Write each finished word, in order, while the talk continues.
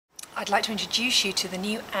I'd like to introduce you to the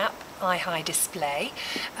new app iHi Display,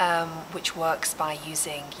 which works by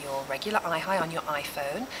using your regular iHi on your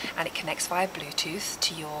iPhone, and it connects via Bluetooth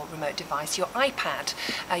to your remote device, your iPad.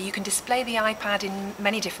 You can display the iPad in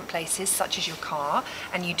many different places, such as your car,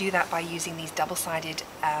 and you do that by using these double-sided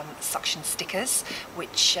suction stickers,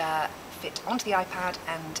 which fit onto the iPad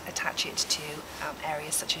and attach it to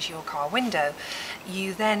areas such as your car window.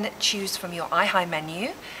 You then choose from your iHi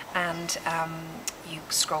menu, and you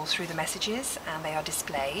scroll through the messages and they are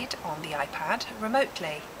displayed on the iPad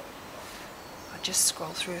remotely. I'll just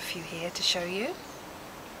scroll through a few here to show you.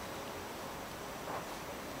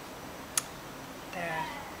 They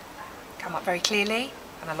come up very clearly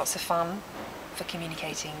and are lots of fun for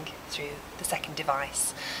communicating through the second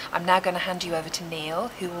device. I'm now going to hand you over to Neil,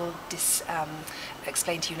 who will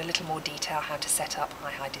explain to you in a little more detail how to set up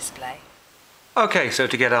iHi Display. Okay, so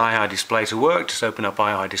to get iHi Display to work, just open up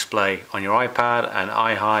iHi Display on your iPad and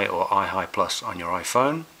iHi or iHi Plus on your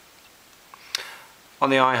iPhone. On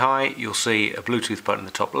the iHi, you'll see a Bluetooth button in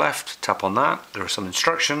the top left. Tap on that. There are some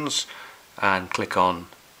instructions, and click on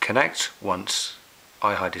Connect once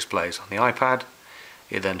iHi Display is on the iPad.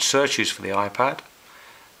 It then searches for the iPad,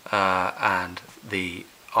 and the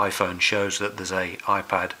iPhone shows that there's a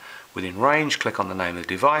iPad within range. Click on the name of the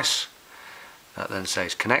device. That then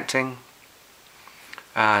says connecting.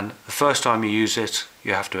 And the first time you use it,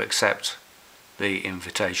 you have to accept the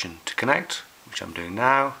invitation to connect, which I'm doing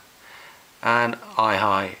now, and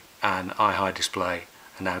iHi Display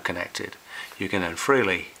are now connected. You can then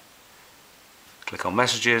freely click on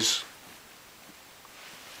messages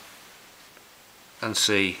and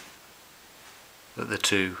see that the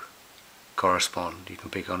two correspond. You can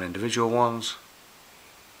pick on individual ones.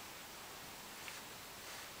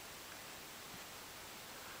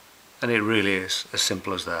 And it really is as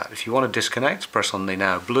simple as that. If you want to disconnect, press on the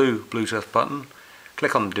now blue Bluetooth button,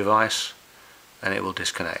 click on the device, and it will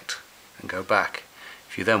disconnect and go back.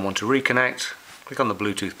 If you then want to reconnect, click on the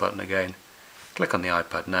Bluetooth button again, click on the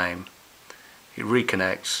iPad name, it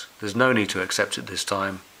reconnects. There's no need to accept it this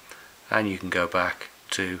time, and you can go back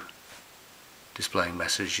to displaying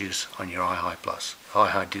messages on your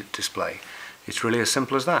iHi Display. It's really as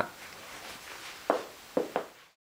simple as that.